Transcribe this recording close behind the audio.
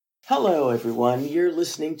Hello, everyone. You're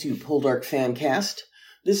listening to Poldark Fancast.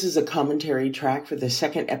 This is a commentary track for the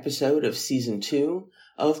second episode of Season 2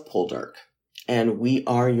 of Poldark, and we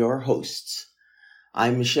are your hosts.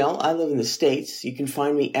 I'm Michelle. I live in the States. You can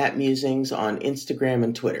find me at Musings on Instagram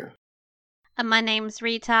and Twitter. And my name's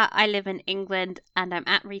Rita. I live in England, and I'm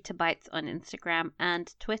at Rita Bites on Instagram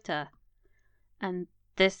and Twitter. And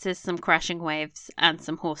this is some crashing waves and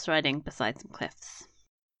some horse riding beside some cliffs.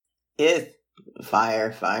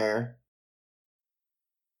 Fire.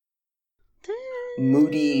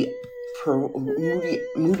 Moody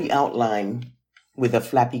outline with a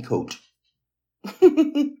flappy coat.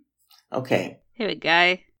 Okay. Here we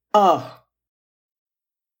go. Oh.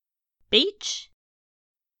 Beach?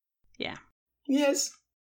 Yeah. Yes.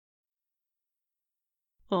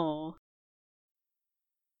 Oh.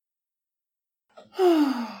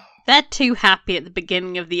 They're too happy at the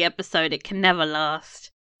beginning of the episode. It can never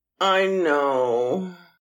last. I know.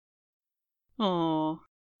 Oh.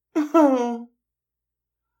 Oh,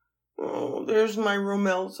 there's my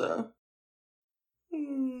Romelza.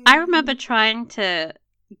 I remember trying to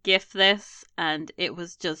GIF this, and it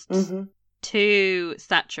was just too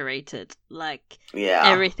saturated. Like,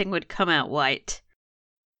 everything would come out white.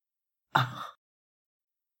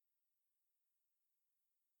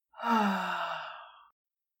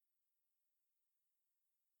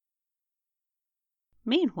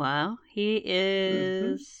 Meanwhile, he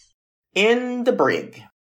is... in the brig,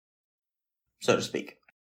 so to speak.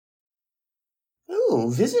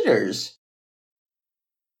 Ooh, visitors.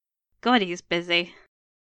 God, he's busy.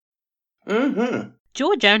 Mm-hmm.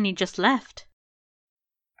 George only just left.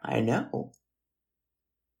 I know.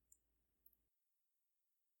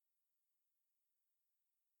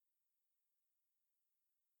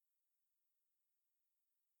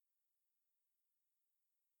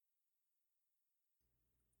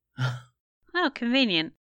 Oh,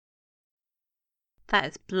 convenient. That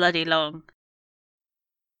is bloody long.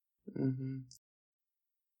 Mm-hmm.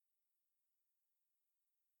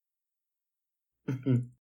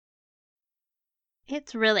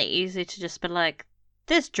 It's really easy to just be like,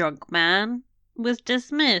 this drunk man was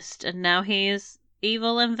dismissed and now he's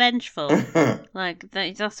evil and vengeful. Like,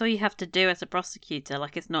 that's all you have to do as a prosecutor.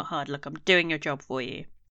 Like, it's not hard. Look, I'm doing your job for you.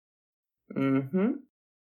 Mm-hmm.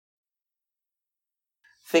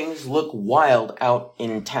 Things look wild out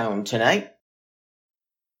in town tonight.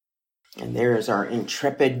 And there's our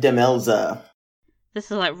intrepid Demelza. This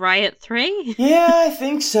is like Riot 3? Yeah, I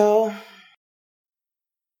think so.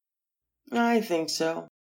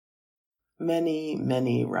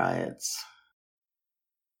 Many riots.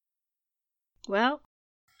 Well,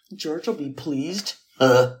 George will be pleased.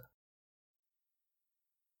 Who?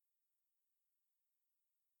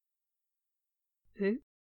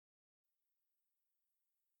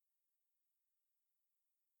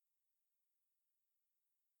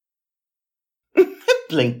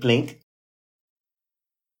 Blink, blink.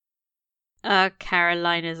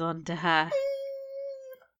 Caroline is on to her.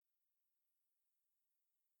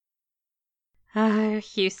 Oh,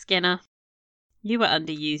 Hugh Skinner. You were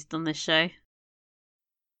underused on this show.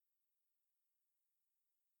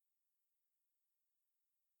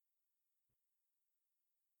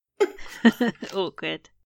 Awkward.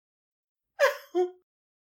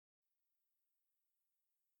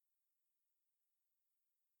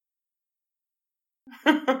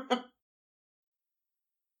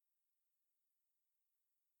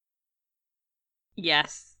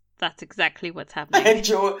 Yes, that's exactly what's happening.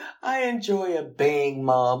 I enjoy a baying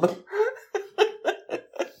mob.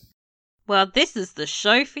 Well, this is the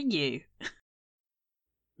show for you.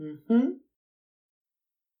 Mm-hmm.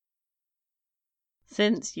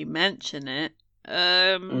 Since you mention it,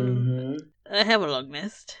 I have a long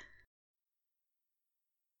list.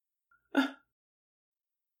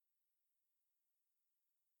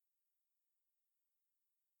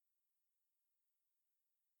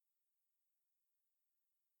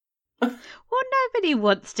 Well, nobody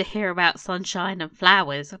wants to hear about sunshine and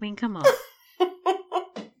flowers. I mean, come on.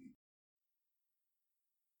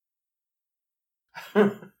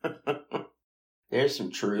 There's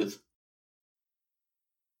some truth.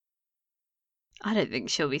 I don't think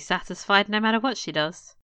she'll be satisfied no matter what she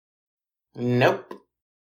does. Nope.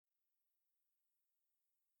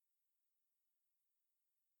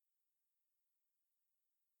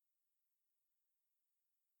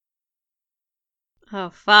 Oh,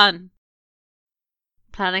 fun.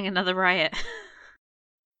 Planning another riot.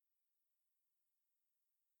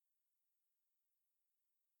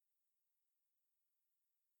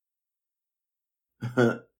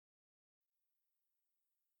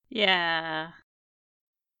 Yeah.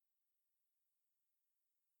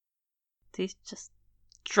 He's just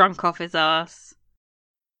drunk off his ass.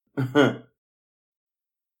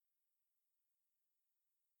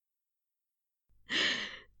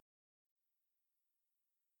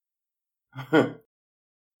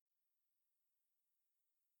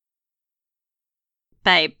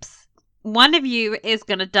 Babes, one of you is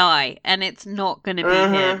gonna die, and it's not gonna be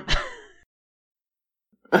him.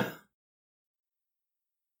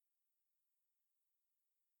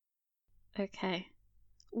 Okay.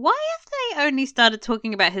 Why have they only started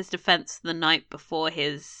talking about his defense the night before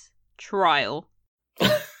his trial?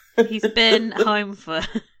 He's been home for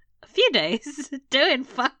a few days, doing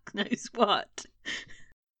fuck knows what.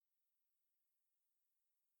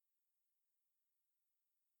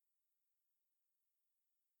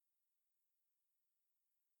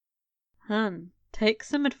 Hun, take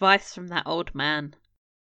some advice from that old man.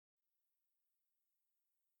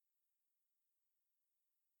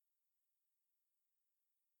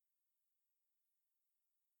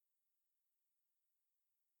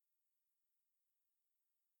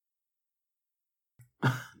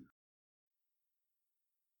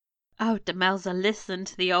 Oh, Demelza, listen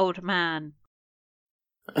to the old man.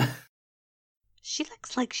 She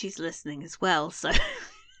looks like she's listening as well, so...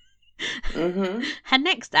 Her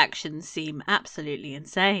next actions seem absolutely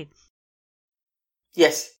insane.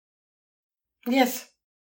 Yes. Yes.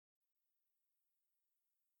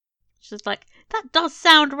 She's like, that does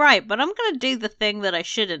sound right, but I'm going to do the thing that I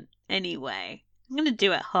shouldn't anyway. I'm going to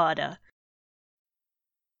do it harder.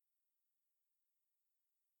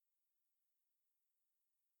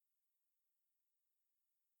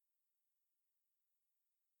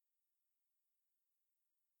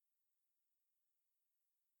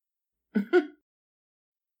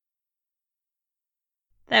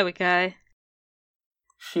 There we go.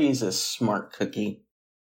 She's a smart cookie.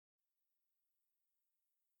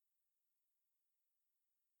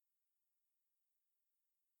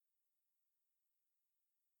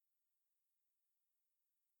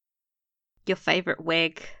 Your favourite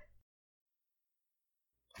wig.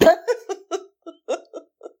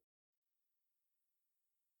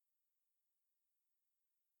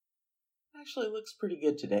 Actually looks pretty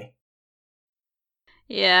good today.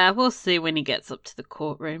 Yeah, we'll see when he gets up to the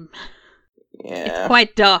courtroom. Yeah. It's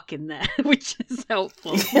quite dark in there, which is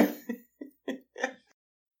helpful.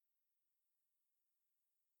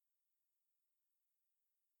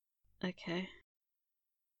 Okay.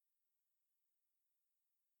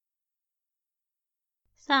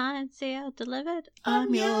 Signed, sealed, delivered.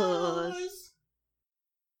 I'm yours.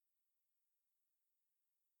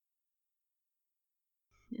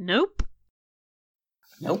 Nope.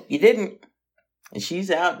 Nope, you didn't. And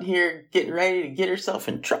she's out here getting ready to get herself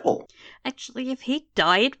in trouble. Actually, if he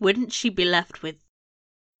died, wouldn't she be left with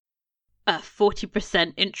a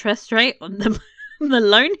 40% interest rate on the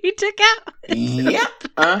loan he took out? Yep.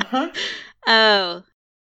 Uh-huh. Oh.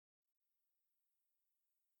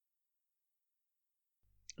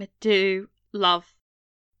 I do love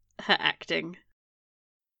her acting.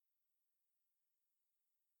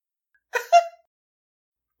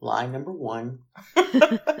 Lie number 1.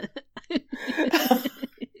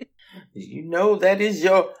 You know that is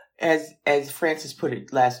your, as Francis put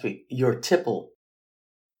it last week, your tipple.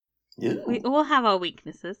 Ew. We all have our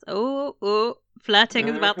weaknesses. Oh, flirting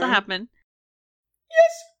is about to happen.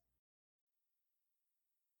 Yes.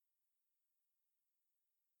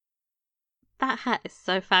 That hat is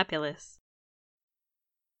so fabulous.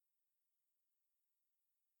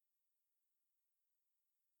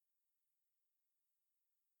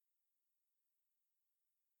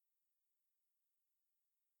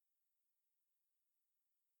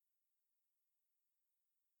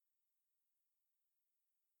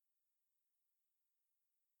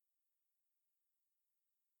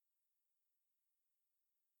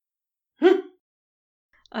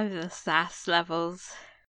 Oh, the sass levels.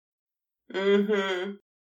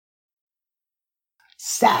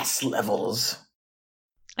 Sass levels.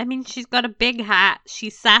 I mean, she's got a big hat.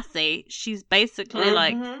 She's sassy. She's basically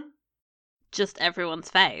like just everyone's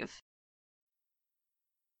fave.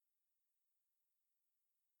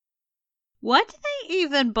 Why do they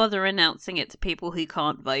even bother announcing it to people who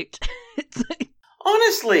can't vote? It's like...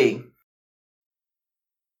 Honestly.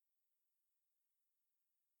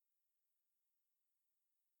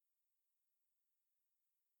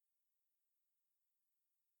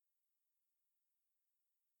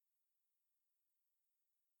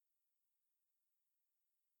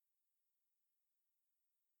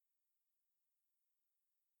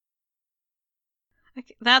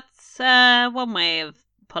 Okay, that's one way of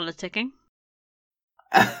politicking.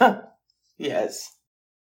 Yes.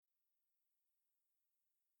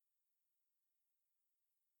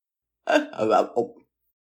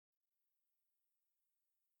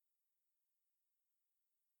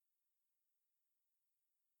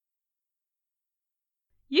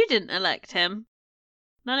 You didn't elect him.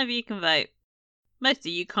 None of you can vote. Most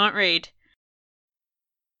of you can't read.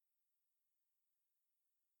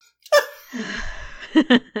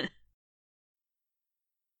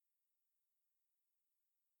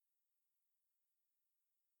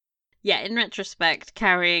 Yeah, in retrospect,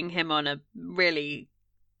 carrying him on a really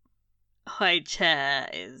high chair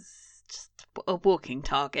is just a walking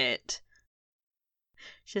target.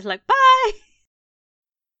 She's like, bye!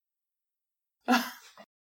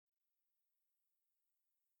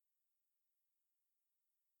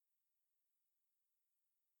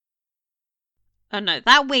 Oh no,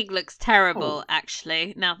 that wig looks terrible,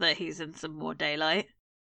 actually, now that he's in some more daylight.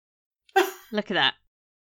 Look at that.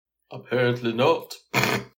 Apparently not.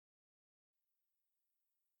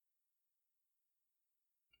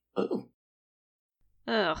 Oh.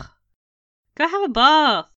 Ugh. Go have a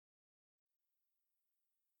bath.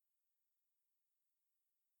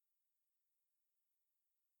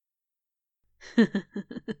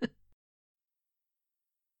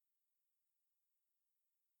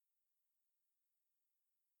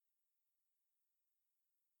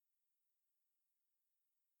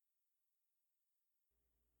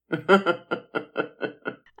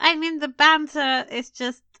 I mean, the banter is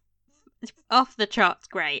just off the charts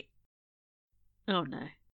great. Oh no.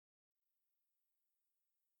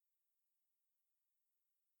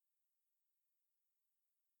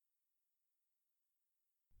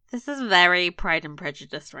 This is very Pride and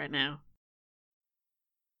Prejudice right now.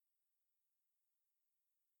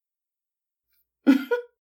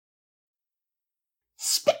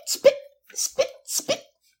 Spit, spit, spit, spit.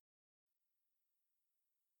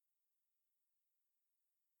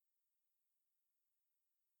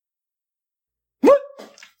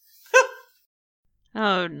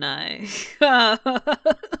 Oh no.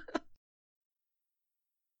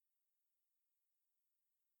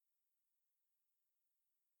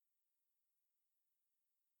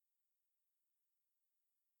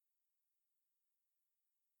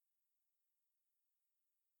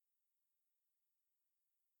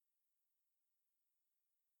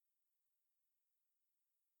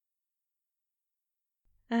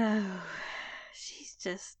 Oh, she's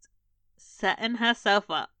just setting herself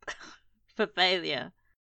up for failure.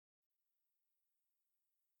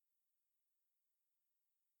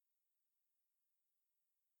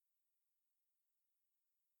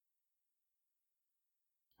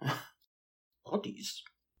 Bodies.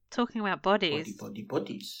 Talking about bodies.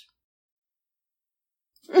 Bodies.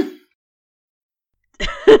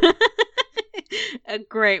 A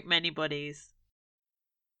great many bodies.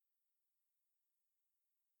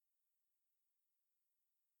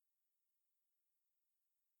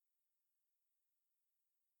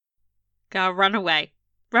 Go, run away.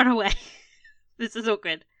 Run away. This is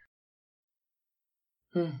awkward.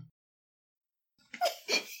 Shit.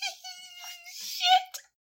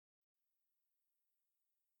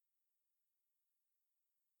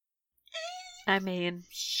 I mean,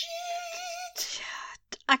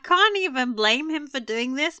 I can't even blame him for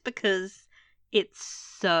doing this because it's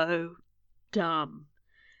so dumb.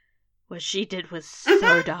 What she did was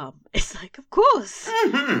so dumb. It's like, of course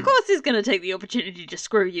he's going to take the opportunity to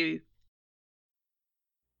screw you.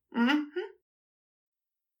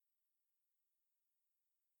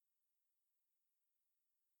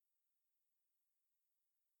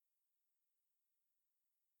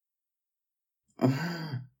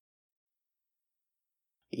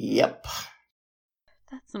 Yep.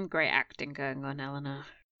 That's some great acting going on, Eleanor.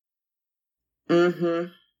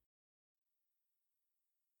 Mm-hmm.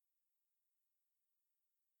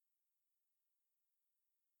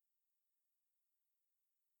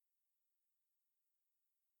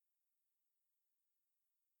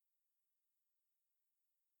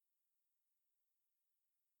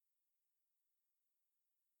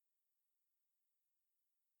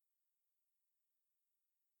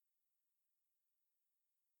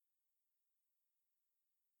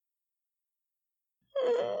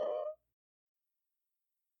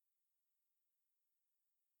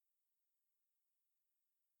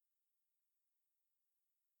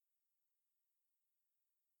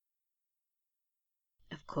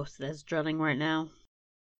 Of course there's drilling right now.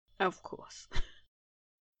 Of course.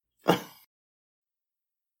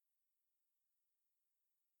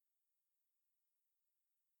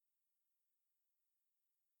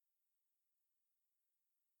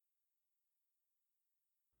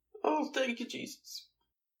 Oh, thank you, Jesus.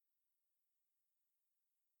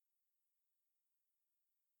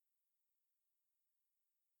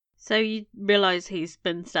 So you realise he's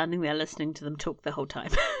been standing there listening to them talk the whole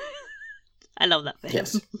time. I love that for him.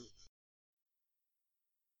 Yes.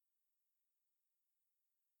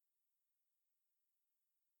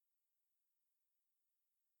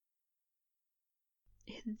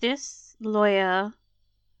 This lawyer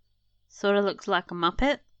sort of looks like a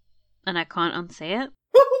Muppet, and I can't unsee it.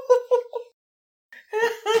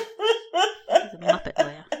 He's a Muppet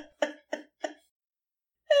lawyer.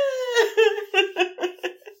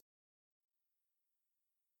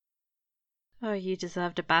 Oh, you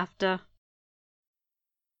deserved a BAFTA.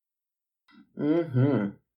 Mm-hmm.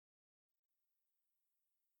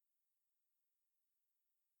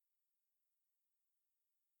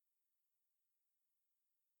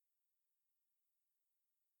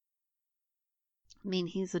 I mean,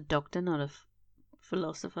 he's a doctor, not a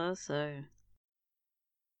philosopher, so...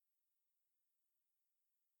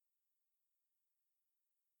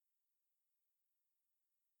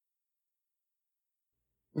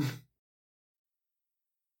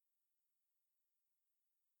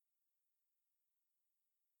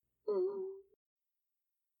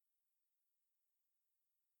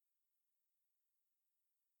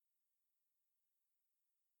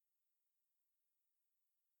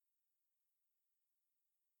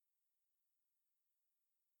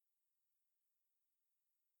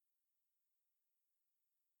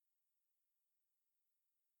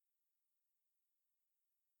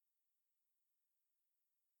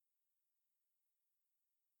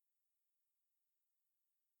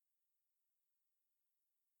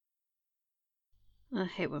 I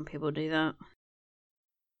hate when people do that.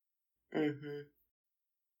 Mm-hmm.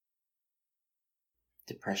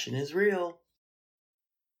 Depression is real.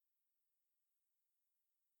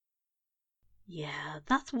 Yeah,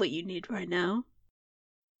 that's what you need right now.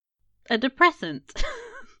 A depressant.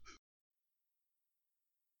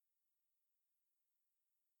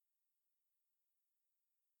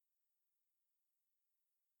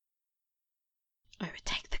 I would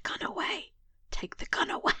take the gun away. Take the gun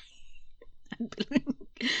away.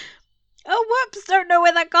 Oh, whoops, don't know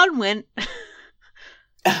where that gun went.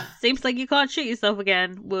 Seems like you can't shoot yourself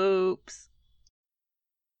again. Whoops.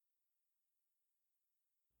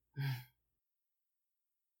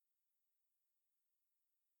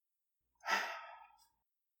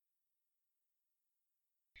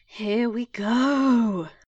 Here we go.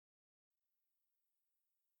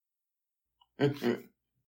 Mm-hmm.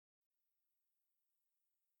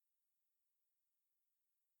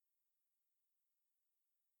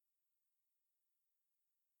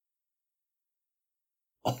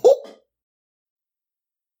 Oh.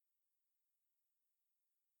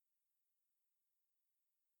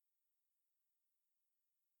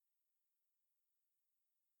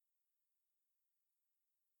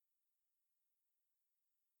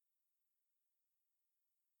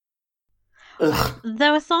 Ugh.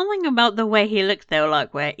 There was something about the way he looked though,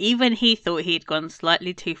 like where even he thought he'd gone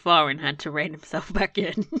slightly too far and had to rein himself back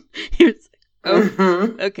in. He was like, oh,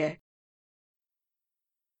 Mm-hmm. okay.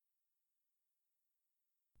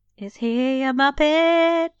 Is he a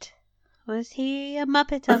Muppet? Was he a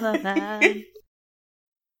Muppet of a man?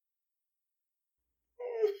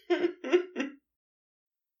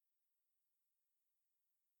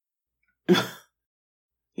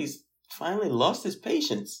 He's finally lost his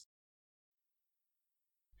patience.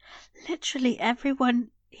 Literally everyone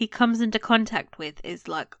he comes into contact with is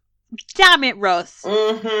like, damn it, Ross.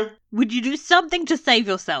 Mm-hmm. Would you do something to save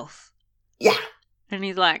yourself? Yeah. And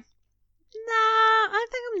he's like, nah, I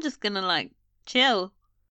think I'm just gonna like chill.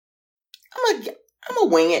 I'm gonna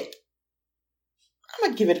wing it. I'm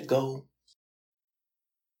gonna give it a go.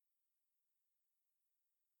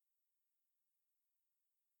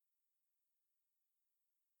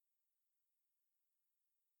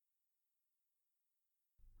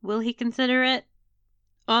 Will he consider it?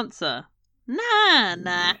 Answer. Nah,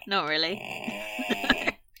 not really.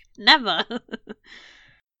 Never.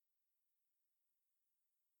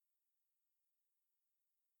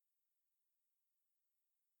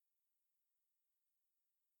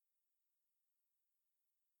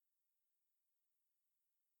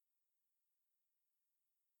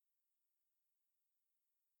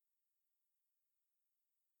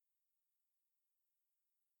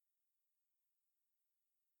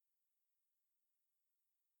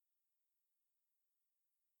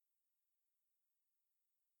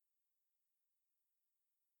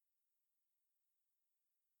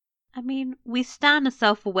 I mean, we stan a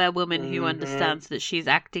self-aware woman who understands that she's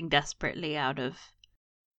acting desperately out of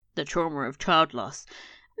the trauma of child loss.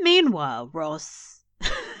 Meanwhile, Ross...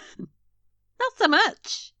 not so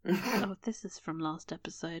much. Oh, this is from last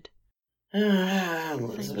episode.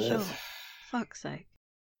 Same shot. Fuck's sake.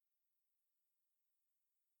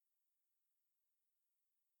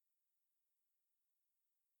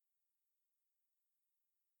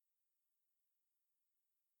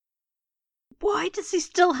 Why does he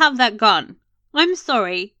still have that gun? I'm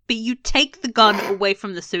sorry, but you take the gun away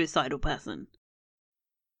from the suicidal person.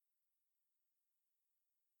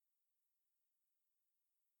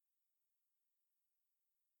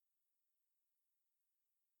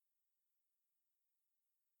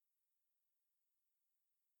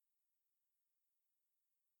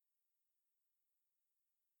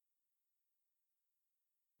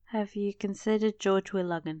 Have you considered George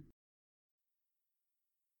Willuggan?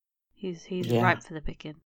 He's ripe for the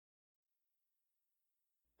picking.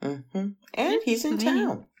 Mm-hmm. And he's in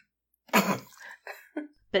town.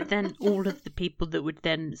 But then all of the people that would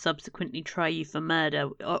then subsequently try you for murder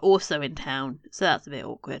are also in town, so that's a bit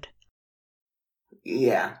awkward.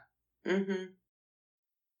 Yeah. Mm-hmm.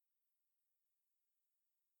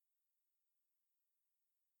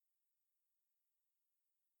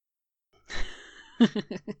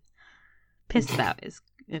 Pissed about is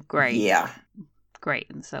a great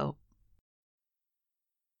insult.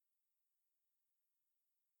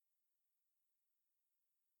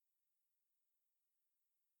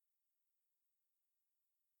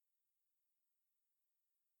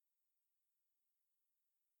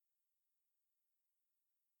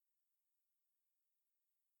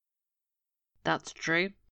 That's true.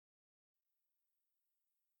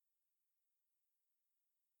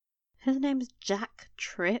 His name's Jack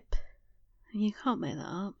Tripp. You can't make that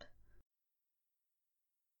up.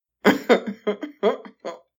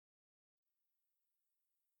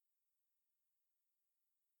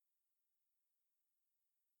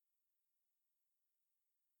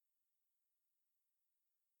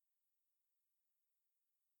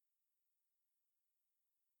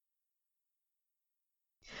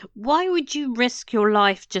 Why would you risk your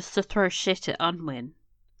life just to throw shit at Unwin?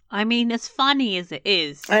 I mean, as funny as it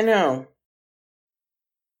is. I know.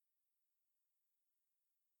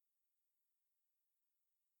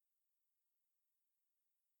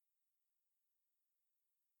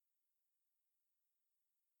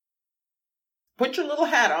 Put your little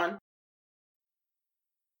hat on.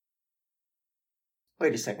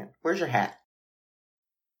 Wait a second. Where's your hat?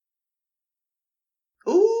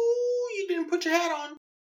 Ooh, you didn't put your hat on.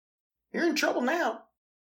 You're in trouble now.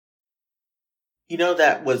 You know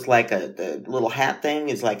that was like the little hat thing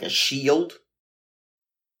is like a shield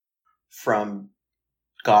from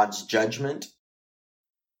God's judgment.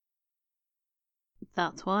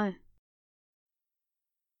 That's why.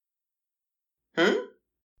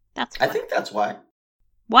 That's why. I think that's why.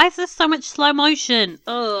 Why is there so much slow motion?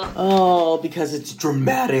 Ugh. Oh, because it's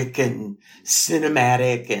dramatic and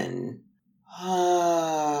cinematic and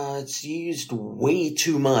it's used way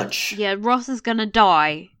too much. Yeah, Ross is gonna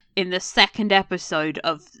die in the second episode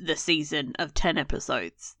of the season of 10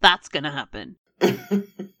 episodes. That's gonna happen.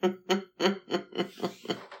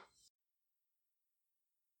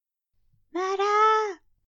 Murder!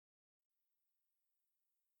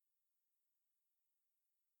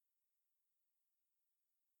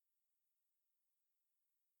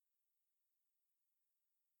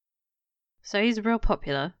 So he's real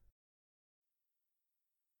popular.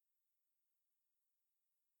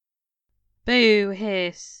 Boo,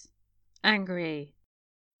 hiss. Angry.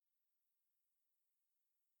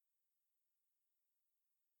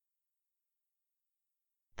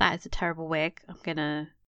 That is a terrible wig. I'm gonna...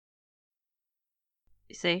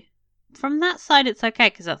 You see? From that side it's okay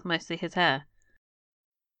because that's mostly his hair.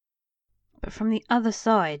 But from the other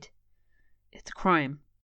side, it's a crime.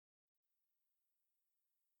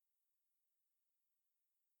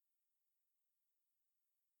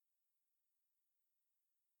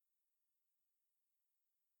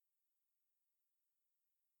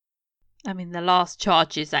 I mean, the last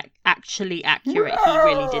charge is actually accurate. He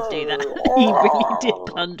really did do that. He really did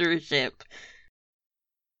plunder a ship.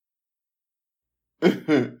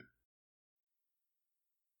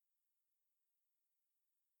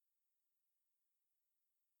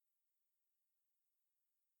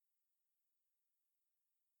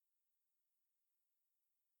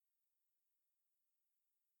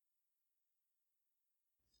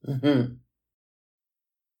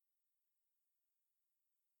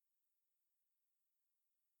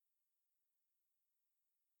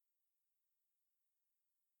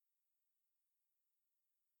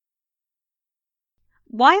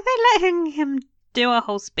 Why are they letting him do a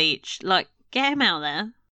whole speech? Like, get him out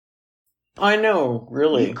there. I know,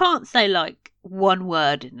 really. You can't say, like, one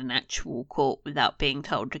word in an actual court without being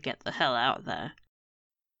told to get the hell out of there.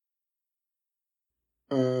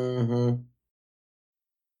 Mm-hmm.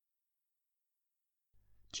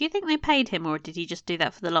 Do you think they paid him, or did he just do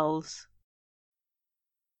that for the lols?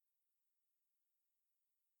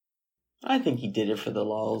 I think he did it for the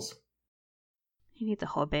lols. He needs a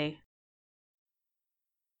hobby.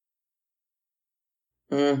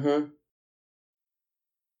 Mm-hmm.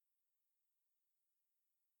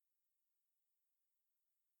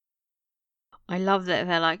 I love that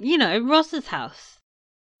they're like, Ross's house.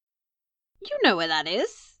 You know where that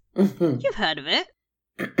is. Mm-hmm. You've heard of it.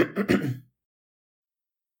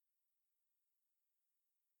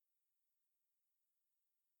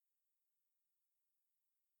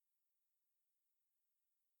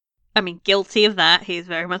 I mean, guilty of that. He's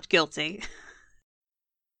very much guilty.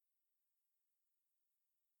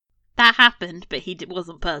 That happened, but he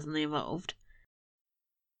wasn't personally involved.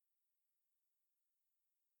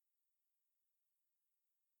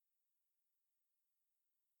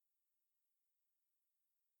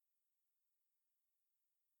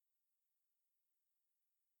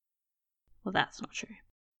 Well, that's not true.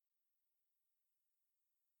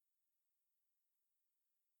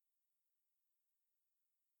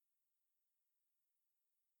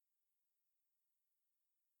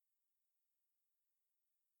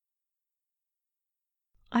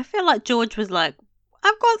 I feel like George was like,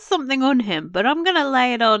 I've got something on him, but I'm going to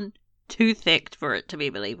lay it on too thick for it to be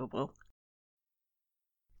believable.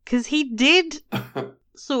 Because he did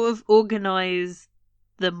sort of organise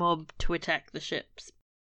the mob to attack the ships.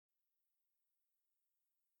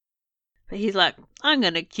 But he's like, I'm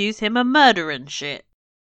going to accuse him of murder and shit.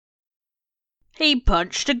 He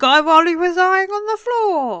punched a guy while he was lying on the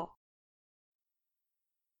floor.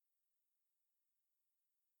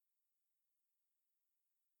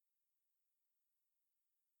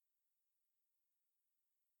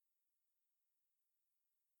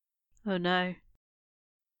 Oh no.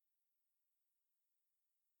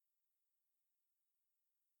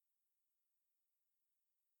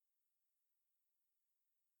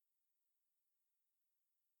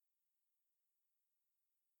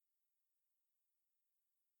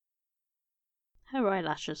 Her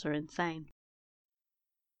eyelashes are insane.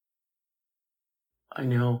 I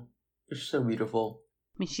know. They're so beautiful.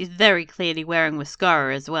 I mean, she's very clearly wearing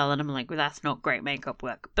mascara as well, and I'm like, well, that's not great makeup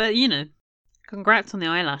work. But, congrats on the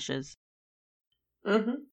eyelashes.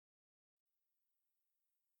 Mm-hmm.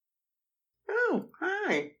 Oh,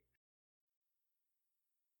 hi.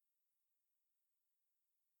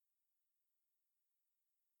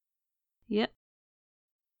 Yep.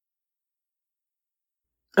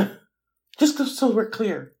 Just so we're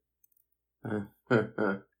clear.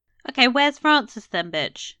 Okay, where's Francis then,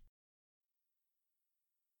 bitch?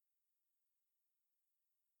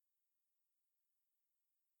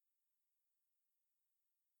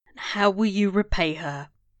 And how will you repay her?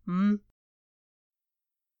 Hmm?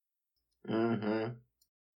 Mm-hmm.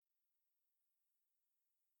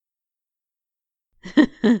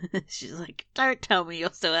 She's like, don't tell me you're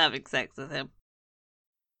still having sex with him.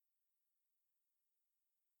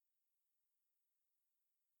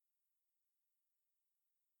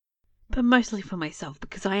 But mostly for myself,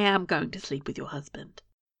 because I am going to sleep with your husband.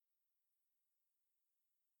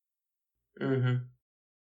 Mm-hmm.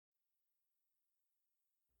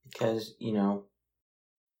 Because,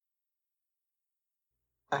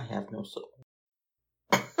 I have no soul.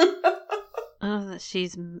 I love that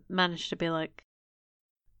she's managed to be like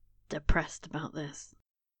depressed about this.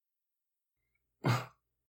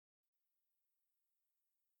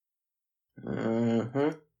 Mm-hmm.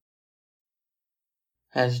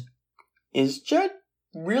 Is Judd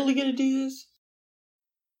really gonna do this?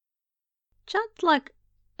 Judd's like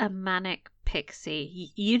a manic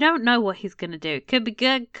pixie. You don't know what he's gonna do. Could be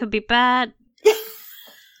good, could be bad.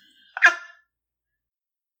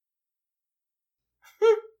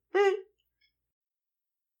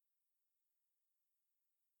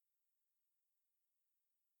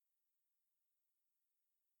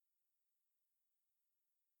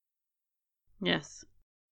 Yes.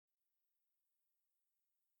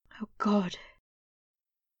 Oh god.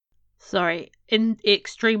 Sorry. In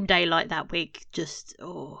extreme daylight that week,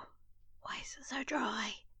 why is it so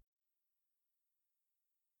dry?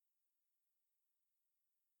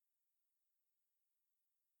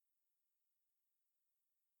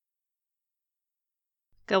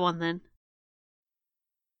 Go on then.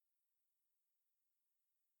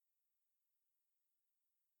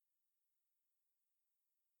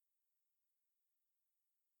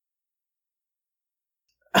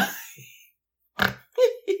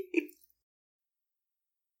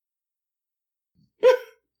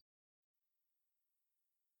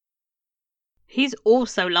 He's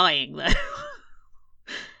also lying though.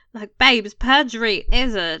 Like, babes, perjury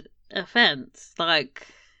is a offense. Like,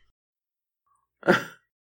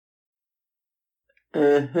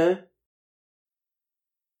 Uh-huh.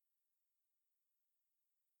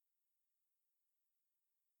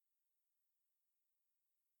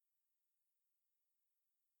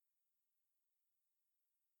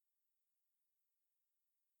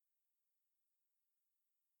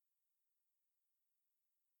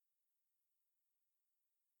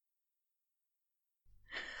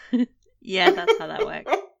 Yeah, that's how that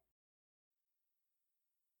works.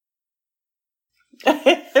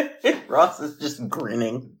 Ross is just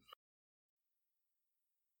grinning.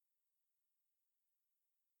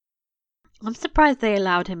 I'm surprised they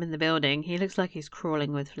allowed him in the building. He looks like he's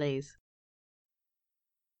crawling with fleas.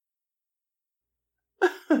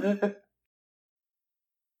 I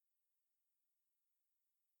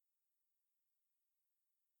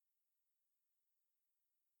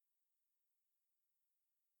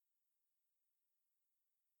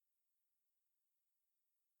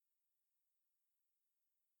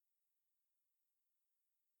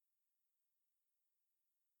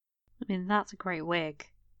mean, that's a great wig.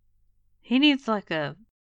 He needs like a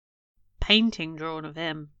painting drawn of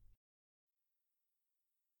him.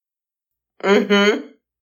 Mm-hmm.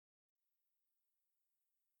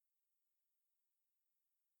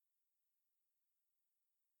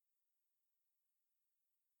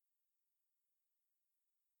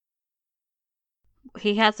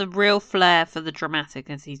 He has a real flair for the dramatic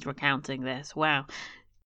as he's recounting this. Wow.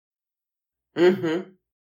 Mm-hmm.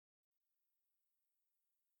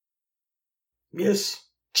 Yes.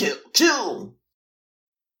 Chill.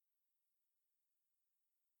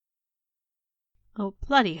 Oh,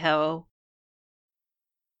 bloody hell.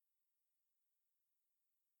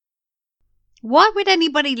 Why would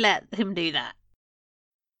anybody let him do that?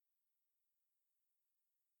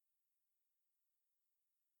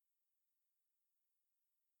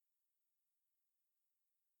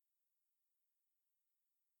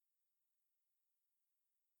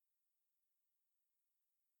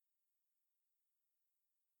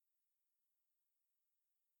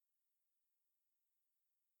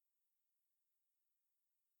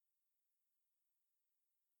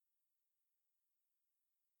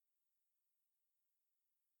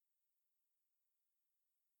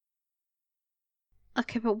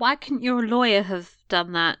 Okay, but why couldn't your lawyer have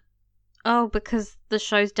done that? Oh, because the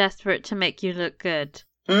show's desperate to make you look good.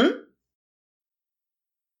 Hmm?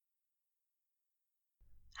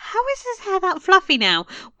 How is his hair that fluffy now?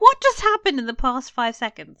 What just happened in the past 5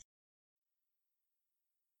 seconds?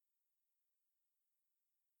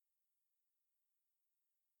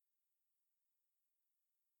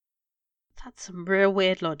 That's some real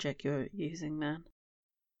weird logic you're using, man.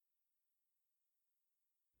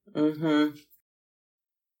 Mm-hmm.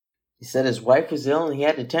 He said his wife was ill and he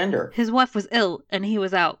had to tend her. His wife was ill and he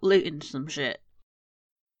was out looting some shit.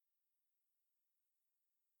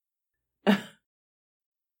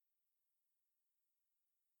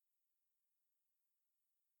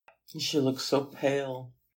 She looks so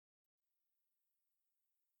pale.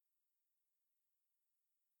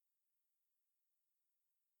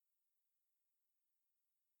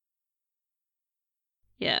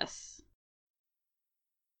 Yes.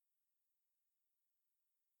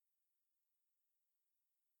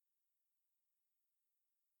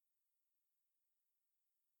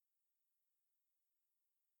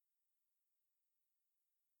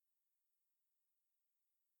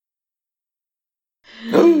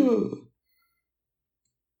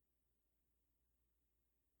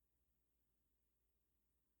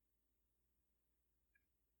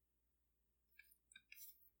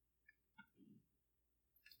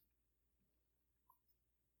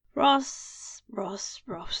 Ross.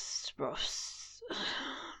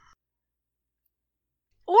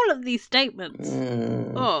 All of these statements.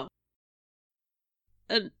 Oh.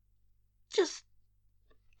 And just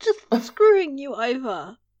screwing you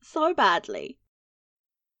over so badly.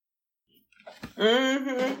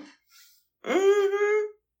 Mm-hmm. Mm-hmm.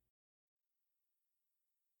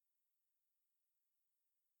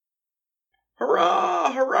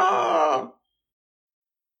 Hurrah! Hurrah!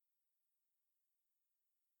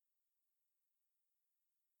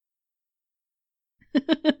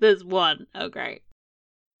 There's one. Oh, great.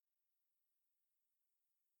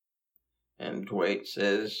 And Dwight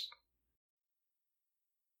says,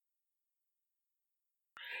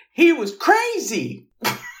 he was crazy!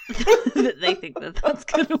 They think that that's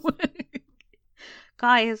gonna work.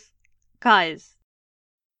 Guys. Guys,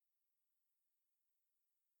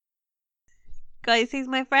 he's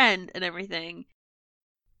my friend and everything.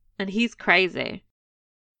 And he's crazy.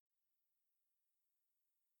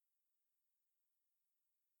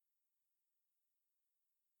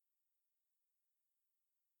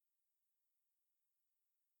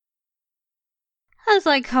 As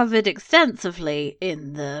I covered extensively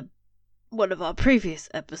in one of our previous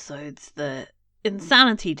episodes, the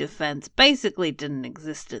insanity defense basically didn't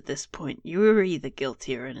exist at this point. You were either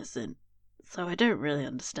guilty or innocent. So I don't really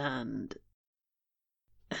understand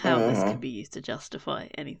how this could be used to justify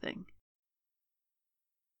anything.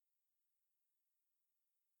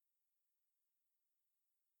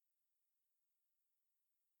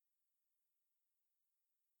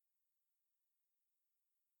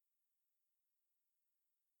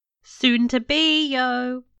 Soon to be,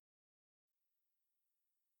 yo.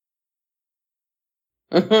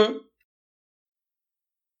 Mm-hmm.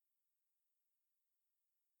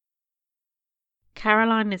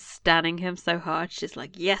 Caroline is stunning him so hard. She's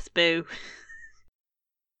like, yes, boo.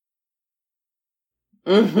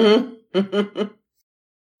 Mm-hmm.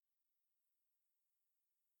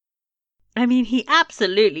 I mean, he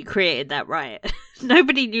absolutely created that riot.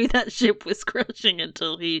 Nobody knew that ship was crashing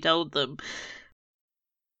until he told them.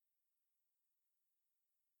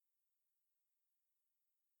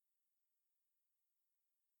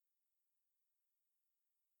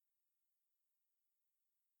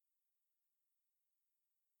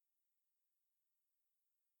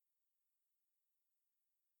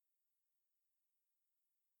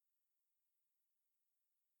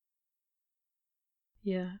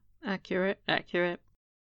 Yeah, accurate.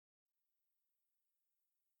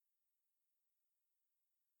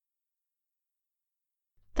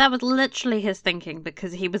 That was literally his thinking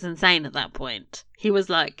because he was insane at that point. He was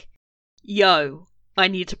like, yo, I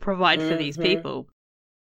need to provide for these Mm-hmm. people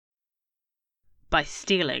by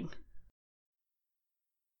stealing.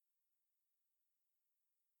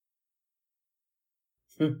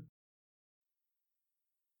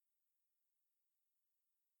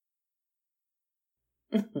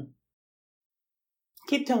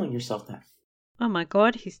 Keep telling yourself that. Oh my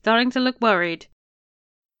god, he's starting to look worried.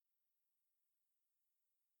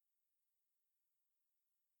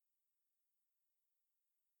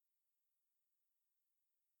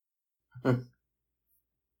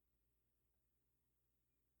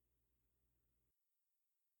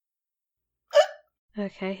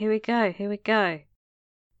 Okay, here we go.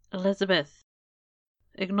 Elizabeth,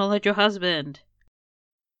 acknowledge your husband.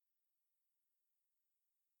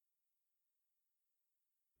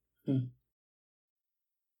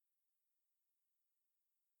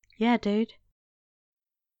 Yeah, dude.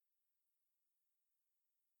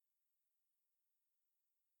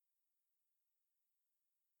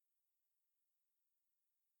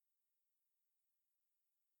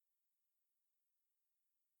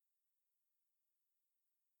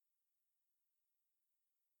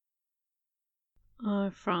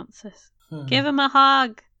 Oh, Francis. Give him a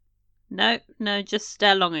hug. No, just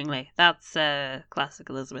stare longingly. That's classic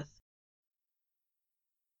Elizabeth.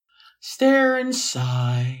 Stare and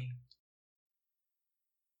sigh.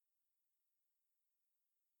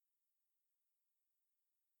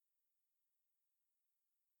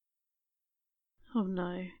 Oh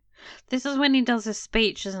no. This is when he does his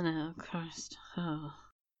speech, isn't it? Oh, Christ. Oh.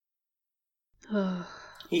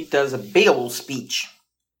 He does a big old speech.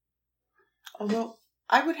 Although,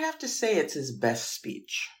 I would have to say it's his best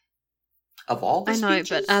speech. Of all the I know,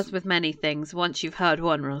 speeches? but as with many things, once you've heard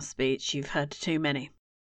one real speech, you've heard too many.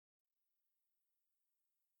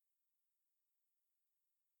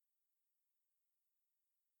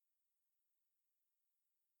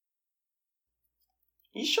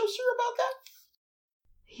 You so sure about that?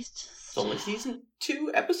 He's just... It's only season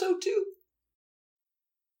 2, episode 2.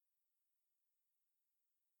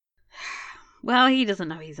 Well, he doesn't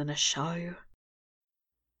know he's in a show.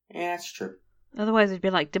 Yeah, that's true. Otherwise, we'd be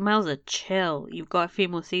like, Demelza, chill. You've got a few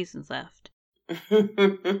more seasons left.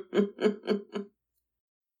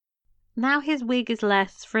 Now his wig is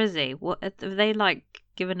less frizzy. What have they like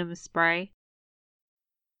given him a spray?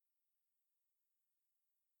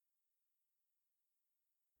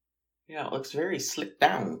 Yeah, it looks very slicked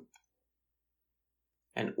down.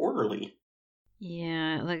 And orderly.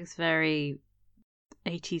 Yeah, it looks very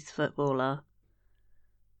 80s footballer.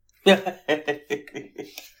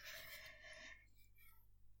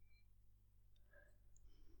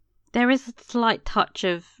 There is a slight touch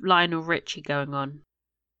of Lionel Richie going on.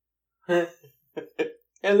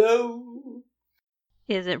 Hello.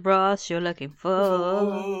 Is it Ross you're looking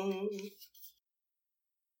for?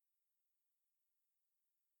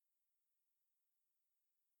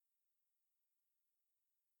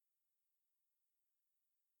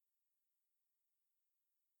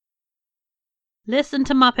 Listen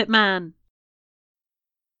to Muppet Man.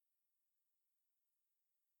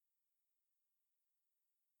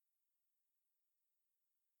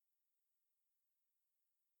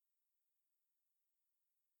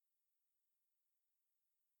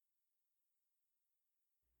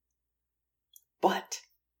 But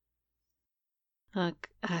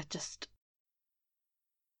Just...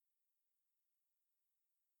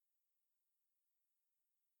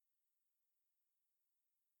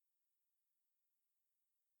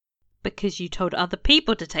 Because you told other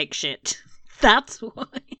people to take shit. That's why.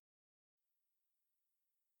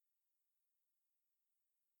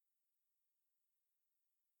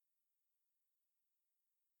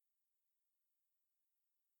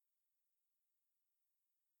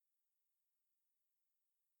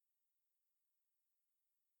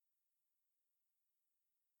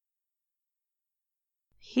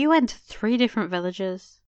 He went to 3 different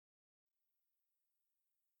villages.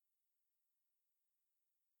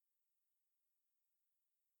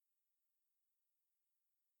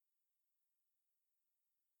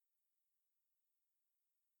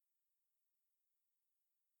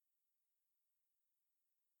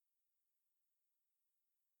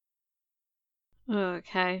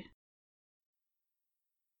 Okay.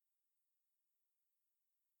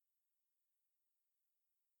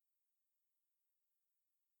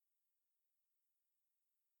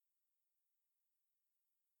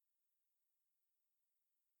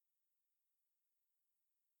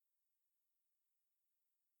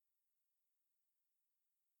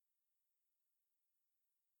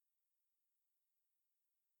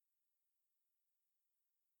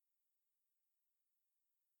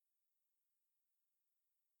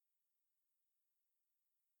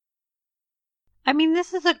 I mean,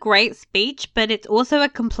 this is a great speech, but it's also a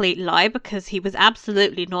complete lie because he was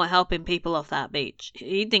absolutely not helping people off that beach.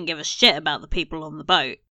 He didn't give a shit about the people on the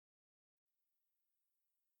boat.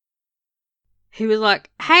 He was like,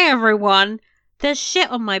 hey everyone, there's shit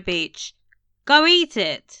on my beach. Go eat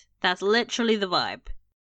it. That's literally the vibe.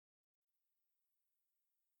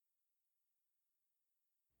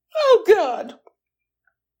 Oh, God.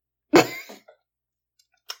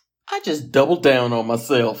 I just doubled down on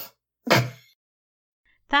myself.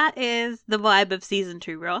 That is the vibe of season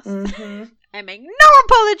 2, Ross. Mm-hmm. I make no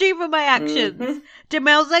apology for my actions. Mm-hmm.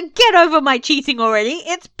 Demelza, get over my cheating already.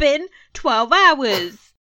 It's been 12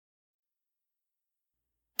 hours.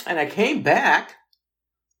 And I came back.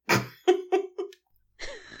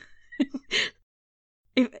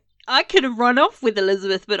 I could have run off with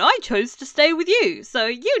Elizabeth, but I chose to stay with you, so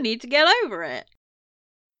you need to get over it.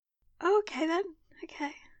 Okay then.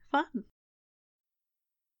 Okay. Fun.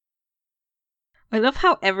 I love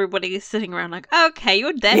how everybody is sitting around like, okay,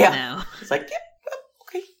 you're dead now. It's like, yep,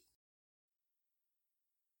 okay.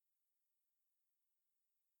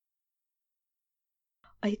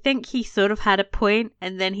 I think he sort of had a point,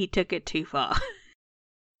 and then he took it too far.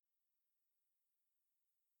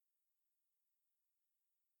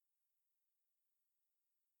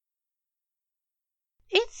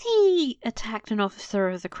 If he attacked an officer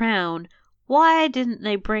of the Crown, why didn't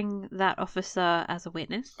they bring that officer as a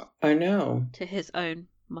witness I know. to his own?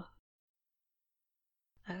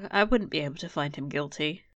 I wouldn't be able to find him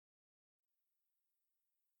guilty.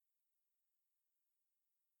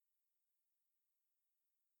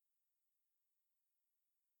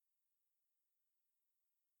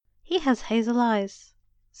 He has hazel eyes.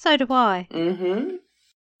 So do I. Mm-hmm.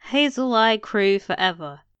 Hazel eye crew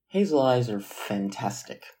forever. Hazel eyes are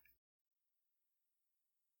fantastic.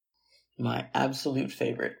 My absolute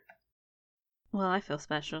favorite. Well, I feel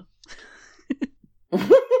special.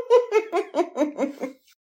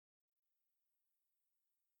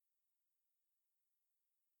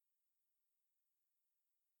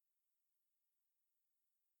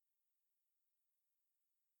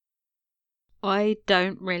 I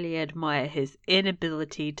don't really admire his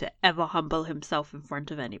inability to ever humble himself in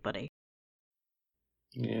front of anybody.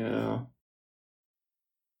 Yeah.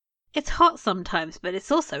 It's hot sometimes, but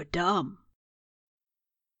it's also dumb.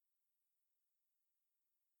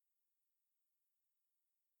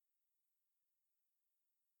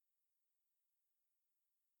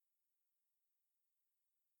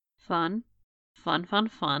 Fun. Fun, fun,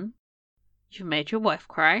 fun. You've made your wife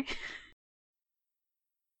cry.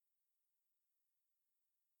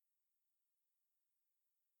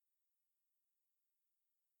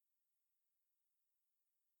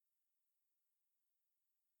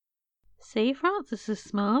 See, Francis is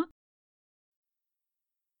smart.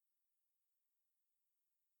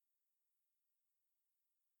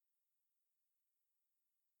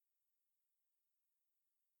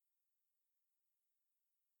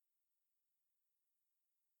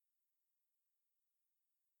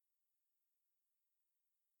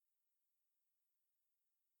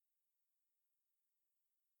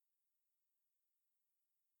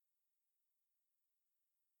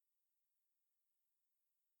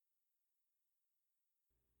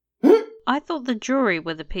 I thought the jury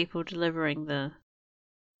were the people delivering the...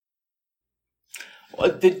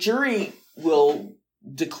 The jury will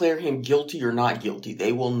declare him guilty or not guilty.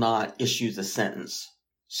 They will not issue the sentence.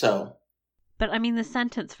 So. But I mean, the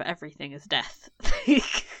sentence for everything is death.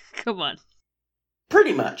 Come on.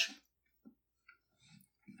 Pretty much.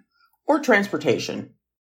 Or transportation.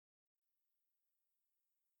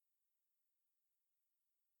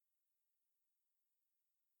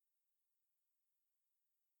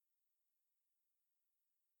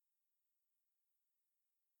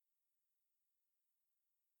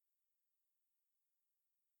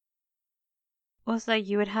 Also,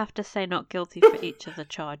 you would have to say not guilty for each of the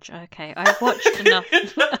charge. Okay, I've watched enough.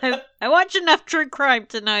 I watch enough true crime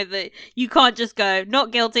to know that you can't just go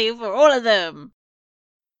not guilty for all of them.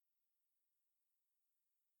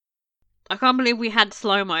 I can't believe we had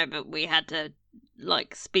slow-mo, but we had to,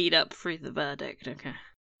 like, speed up through the verdict. Okay.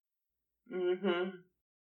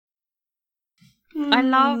 I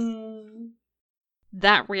love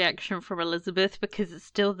that reaction from Elizabeth because it's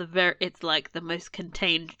still it's like the most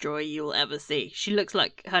contained joy you'll ever see. She looks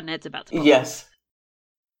like her head's about to pop. Yes.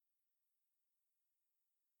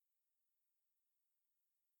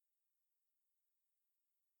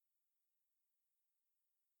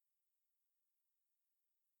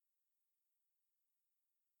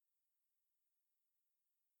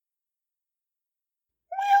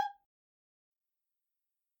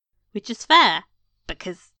 Which is fair,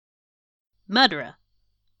 because murderer.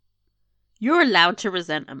 You're allowed to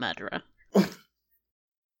resent a murderer.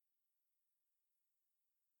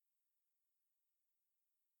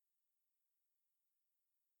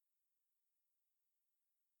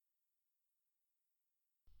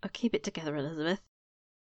 Oh, keep it together, Elizabeth.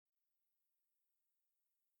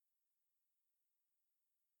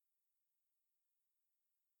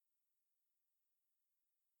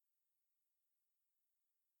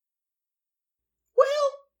 Well,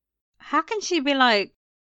 how can she be like,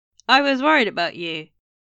 I was worried about you,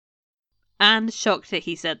 and shocked that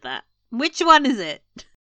he said that? Which one is it?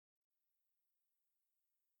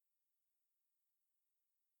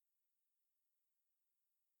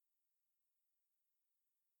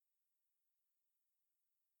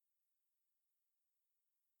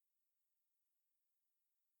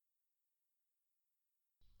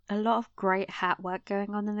 A lot of great hat work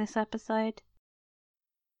going on in this episode.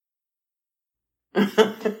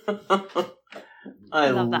 I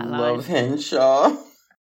love that line. love Henshaw.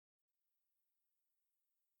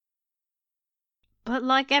 But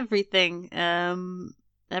like everything,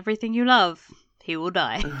 everything you love, he will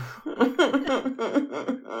die.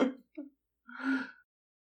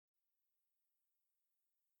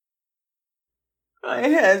 My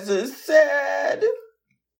head is sad.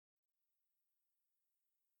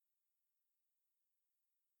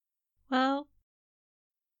 Well,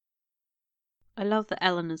 I love that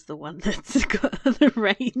Eleanor's the one that's got the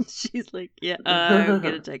reins. She's like, yeah, I'm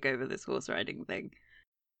gonna take over this horse riding thing.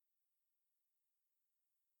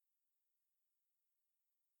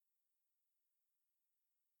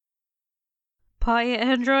 Party at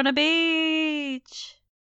Hendrona Beach!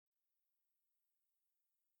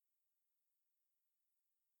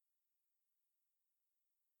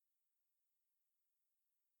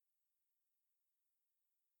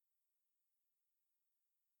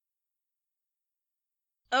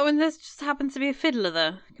 Oh, and this just happens to be a fiddler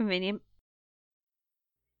there. Convenient.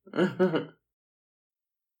 I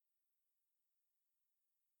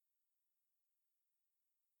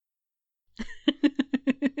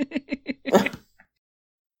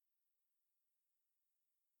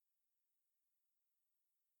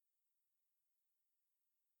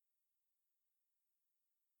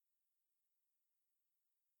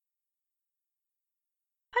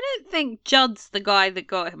don't think Judd's the guy that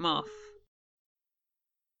got him off.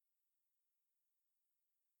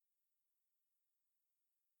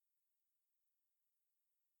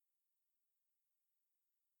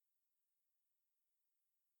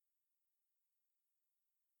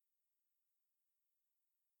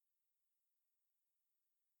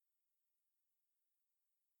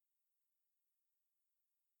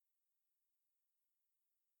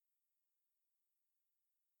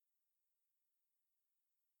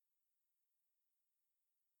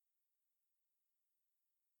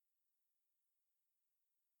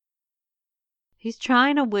 He's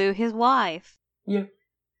trying to woo his wife. Yeah.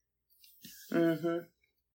 Oh,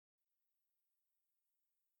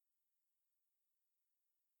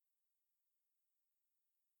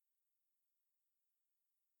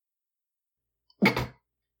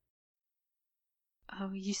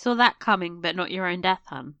 you saw that coming, but not your own death,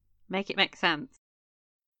 hun. Make it make sense.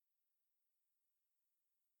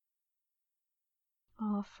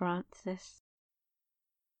 Oh, Francis.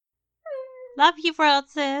 Love you,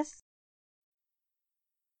 Francis.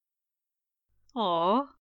 Aw.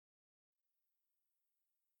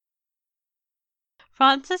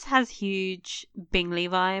 Francis has huge Bingley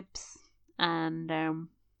vibes, and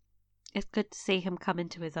it's good to see him come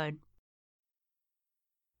into his own.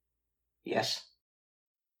 Yes.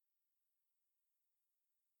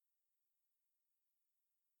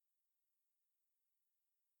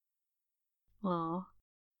 Aw.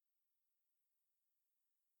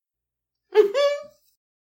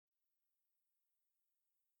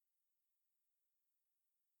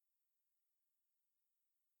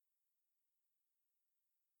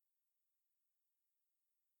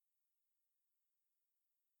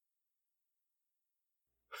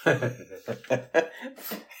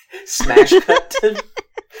 Smash cut to...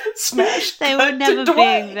 Smash They cut were never to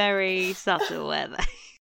being Dwight. very subtle, were they?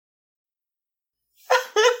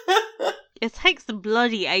 It takes them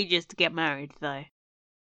bloody ages to get married, though.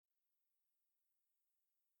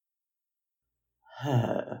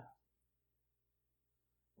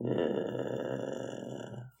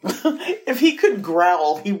 If he could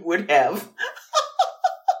growl, he would have.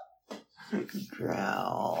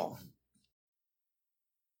 Growl.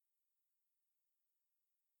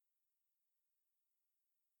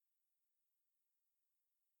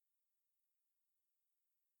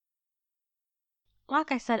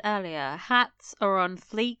 Like I said earlier, hats are on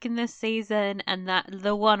fleek in this season, and that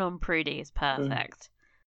the one on Prudy is perfect.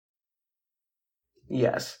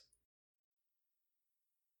 Yes.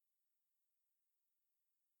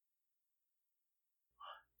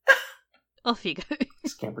 Off you go.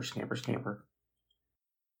 Scamper, scamper, scamper.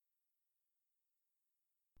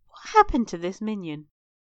 What happened to this minion?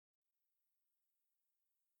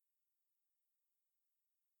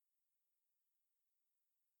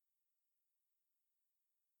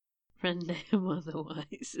 Render him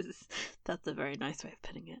otherwise. That's a very nice way of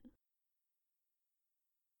putting it.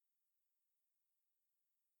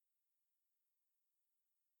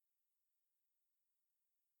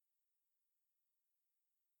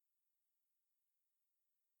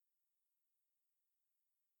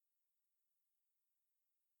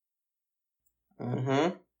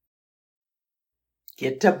 Mm-hmm.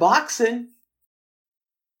 Get to boxing.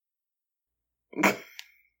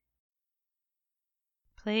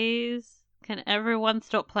 Please, can everyone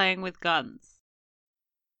stop playing with guns?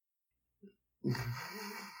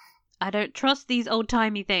 I don't trust these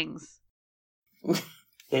old-timey things.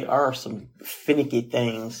 They are some finicky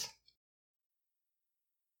things.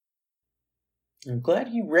 I'm glad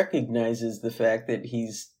he recognizes the fact that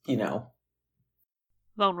he's,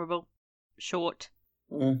 Vulnerable. Short.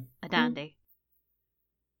 A dandy.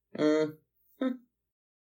 Vulnerable,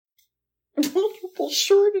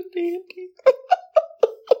 short, and dandy.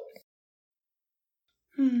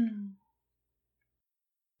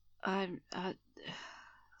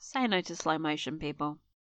 Say no to slow motion, people.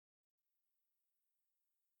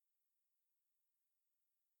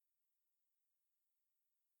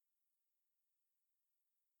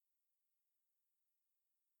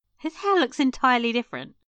 His hair looks entirely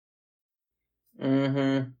different.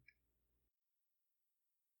 Mm-hmm.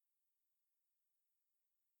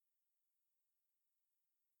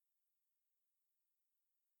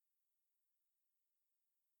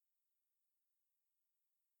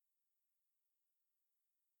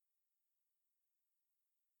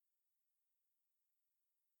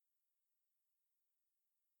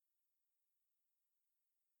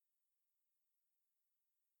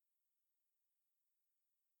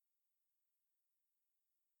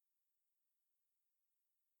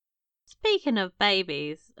 Speaking of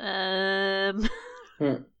babies, there's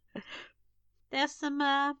some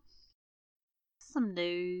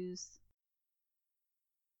news.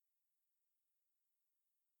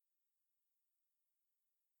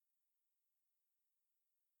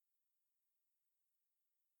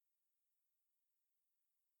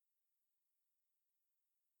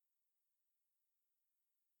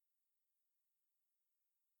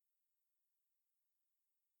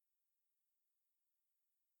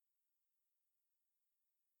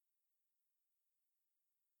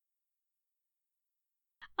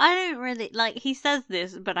 I don't really he says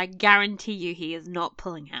this, but I guarantee you he is not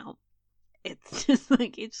pulling out. It's just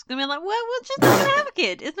it's just gonna be like, well, we're just not gonna have a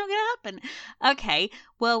kid. It's not gonna happen. Okay,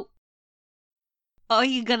 well, are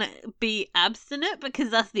you gonna be abstinent? Because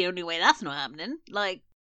that's the only way that's not happening.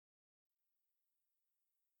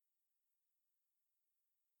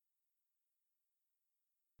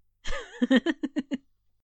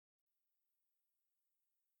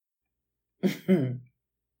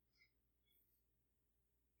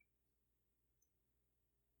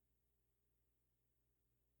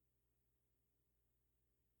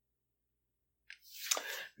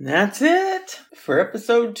 That's it for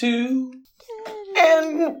episode 2.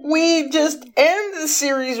 And we just end the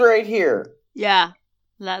series right here. Yeah,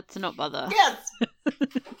 let's not bother. Yes.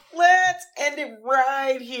 Let's end it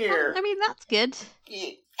right here. I mean, that's good.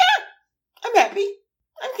 Yeah, I'm happy.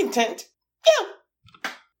 I'm content. Yeah.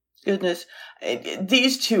 Goodness.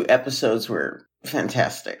 These 2 episodes were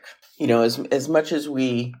fantastic. As much as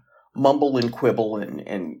we mumble and quibble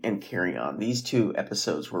and carry on, these 2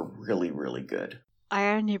 episodes were really, really good.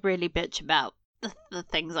 I only really bitch about the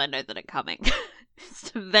things I know that are coming.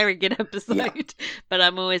 It's a very good episode. Yeah. But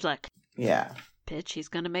I'm always like, yeah, bitch, he's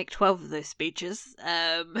going to make 12 of those speeches.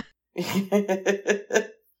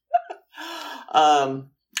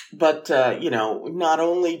 But, not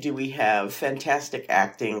only do we have fantastic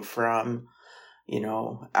acting from,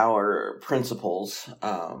 our principals,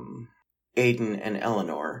 Aiden and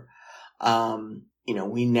Eleanor,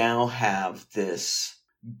 we now have this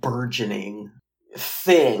burgeoning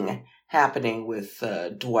thing happening with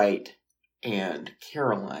Dwight and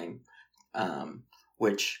Caroline,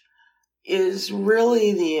 which is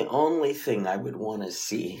really the only thing I would want to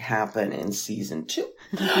see happen in season 2.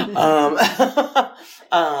 In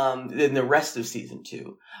the rest of season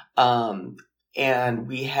 2. And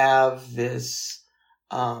we have this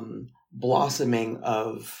blossoming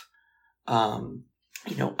of,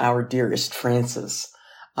 our dearest Frances.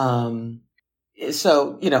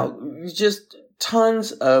 So, just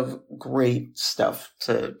tons of great stuff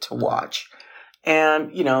to watch.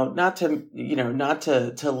 And, not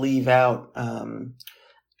to leave out,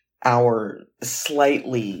 our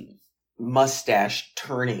slightly mustache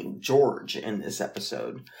turning George in this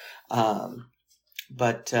episode.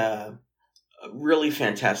 But really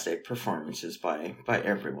fantastic performances by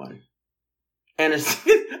everyone. And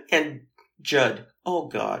and Judd. Oh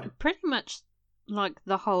God. Pretty much like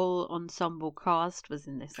the whole ensemble cast was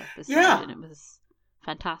in this episode, Yeah. and it was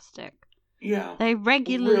fantastic. Yeah. They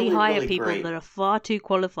regularly Really, hire really people great. that are far too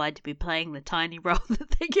qualified to be playing the tiny role that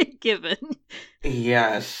they get given.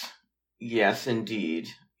 Yes. Yes, indeed.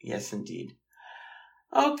 Yes, indeed.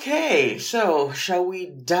 Okay, so shall we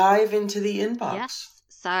dive into the inbox? Yes.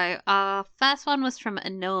 So our first one was from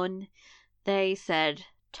Anon. They said,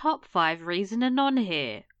 top 5 reason Anon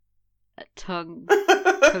here. A tongue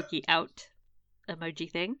pokey out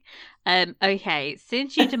emoji thing. Okay,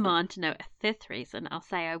 since you demand to know a 5th reason, I'll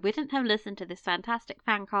say I wouldn't have listened to this fantastic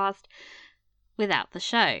fan cast without the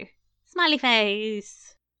show. Smiley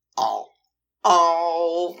face.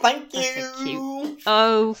 Oh, thank you. That's so cute.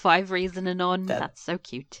 Oh, 5 reason Anon. That's so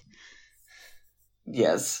cute.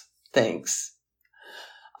 Yes, thanks.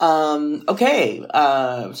 Okay,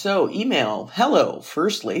 so email. Hello.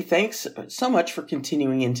 Firstly, thanks so much for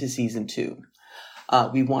continuing into season 2.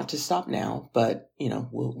 We want to stop now, but,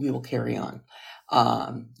 we will carry on.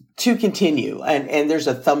 To continue, and there's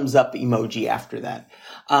a thumbs up emoji after that.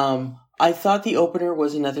 I thought the opener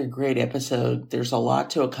was another great episode. There's a lot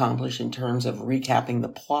to accomplish in terms of recapping the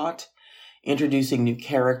plot, introducing new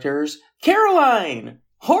characters. Caroline!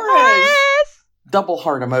 Horace! Double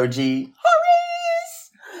heart emoji.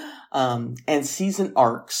 Horace! And season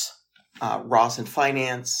arcs. Ross and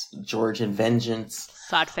Finance, George and Vengeance.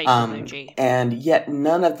 Sad face emoji. And yet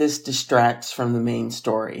none of this distracts from the main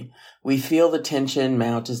story. We feel the tension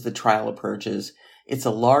mount as the trial approaches. It's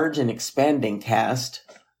a large and expanding cast.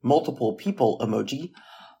 Multiple people emoji.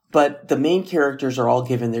 But the main characters are all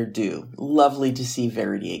given their due. Lovely to see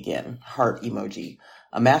Verity again. Heart emoji.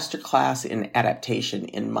 A masterclass in adaptation,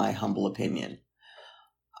 in my humble opinion.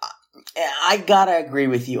 I gotta agree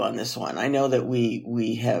with you on this one. I know that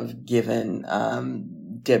we have given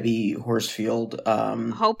Debbie Horsfield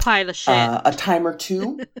a whole pile of shit. A time or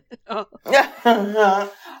two on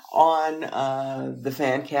the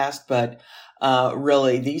fan cast, but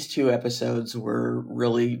really these 2 episodes were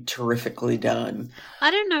really terrifically done.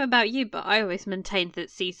 I don't know about you, but I always maintained that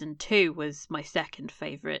season 2 was my second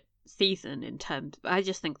favourite season in terms. I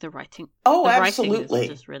just think the writing. Absolutely. Writing is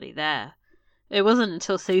just really there. It wasn't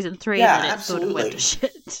until season 3 Yeah, that it absolutely. sort of went to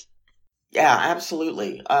shit. Yeah,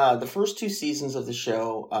 absolutely. The first 2 seasons of the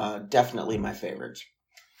show, definitely my favorites.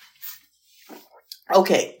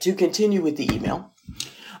 Okay, to continue with the email.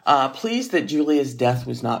 Pleased that Julia's death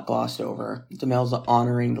was not glossed over. Demelza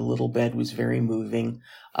honoring the little bed was very moving.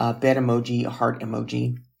 Bed emoji, heart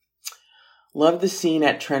emoji. Love the scene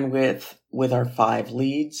at Trenwith with our 5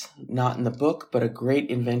 leads. Not in the book, but a great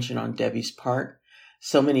invention on Debbie's part.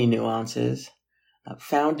 So many nuances.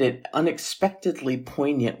 Found it unexpectedly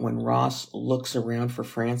poignant when Ross looks around for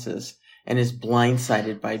Frances and is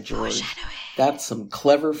blindsided by George. That's some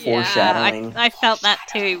clever foreshadowing. I felt that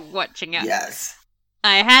too watching it. Yes.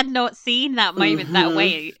 I had not seen that moment that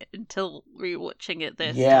way until rewatching it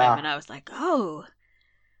this time, and I was like, oh.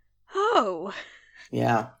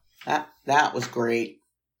 Yeah, that was great.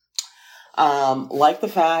 Like the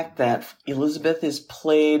fact that Elizabeth is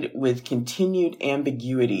played with continued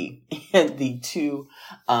ambiguity in the 2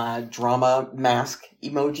 drama mask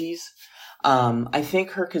emojis. I think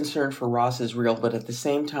her concern for Ross is real, but at the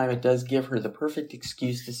same time, it does give her the perfect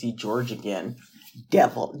excuse to see George again.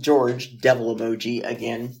 George, devil emoji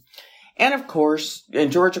again. And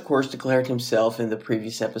George, of course, declared himself in the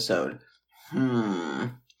previous episode.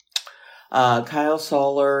 Kyle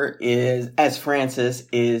Soller as Francis,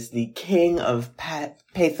 is the king of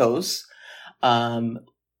pathos.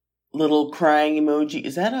 Little crying emoji.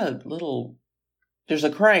 Is that a little There's a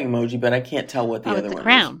crying emoji, but I can't tell what the other the one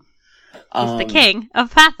crown. is. He's the king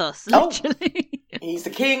of pathos, literally. He's the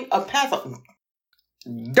king of pathos.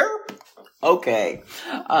 Derp. Okay.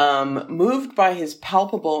 Moved by his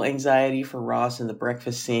palpable anxiety for Ross in the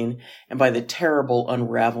breakfast scene and by the terrible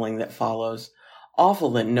unraveling that follows,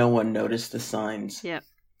 awful that no one noticed the signs. Yep.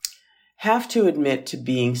 Have to admit to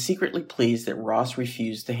being secretly pleased that Ross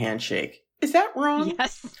refused the handshake. Is that wrong?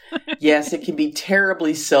 Yes. Yes, it can be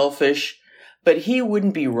terribly selfish, but he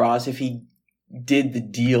wouldn't be Ross if he did the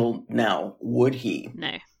deal now, would he?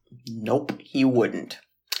 No. Nope, he wouldn't.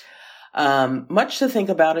 Much to think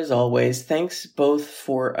about as always. Thanks both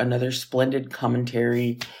for another splendid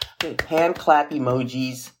commentary. Hand clap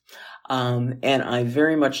emojis. And I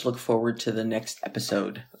very much look forward to the next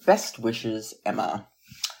episode. Best wishes, Emma.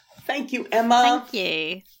 Thank you, Emma. Thank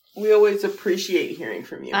you. We always appreciate hearing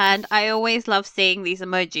from you. And I always love seeing these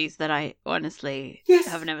emojis that I honestly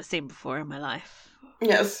have never seen before in my life.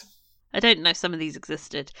 Yes. I don't know some of these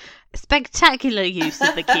existed. Spectacular use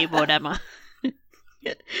of the keyboard, Emma.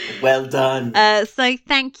 Well done. So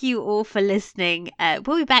thank you all for listening.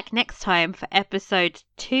 We'll be back next time for episode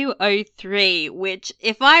 203, which,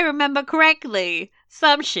 if I remember correctly,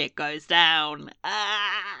 some shit goes down.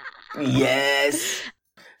 Yes.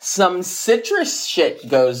 Some citrus shit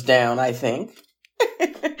goes down, I think.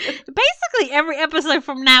 Basically, every episode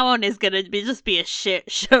from now on is going to just be a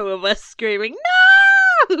shit show of us screaming,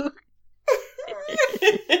 no!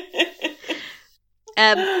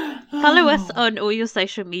 Follow us on all your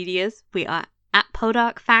social medias. We are at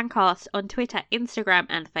Poldark Fancast on Twitter, Instagram,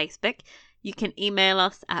 and Facebook. You can email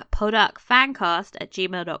us at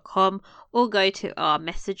poldarkfancast@gmail.com or go to our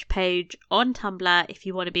message page on Tumblr if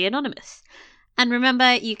you want to be anonymous. And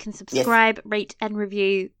remember, you can subscribe, rate, and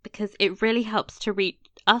review because it really helps to reach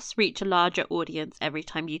a larger audience every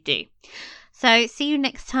time you do. So see you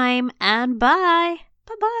next time, and bye.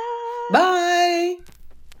 Bye-bye. Bye.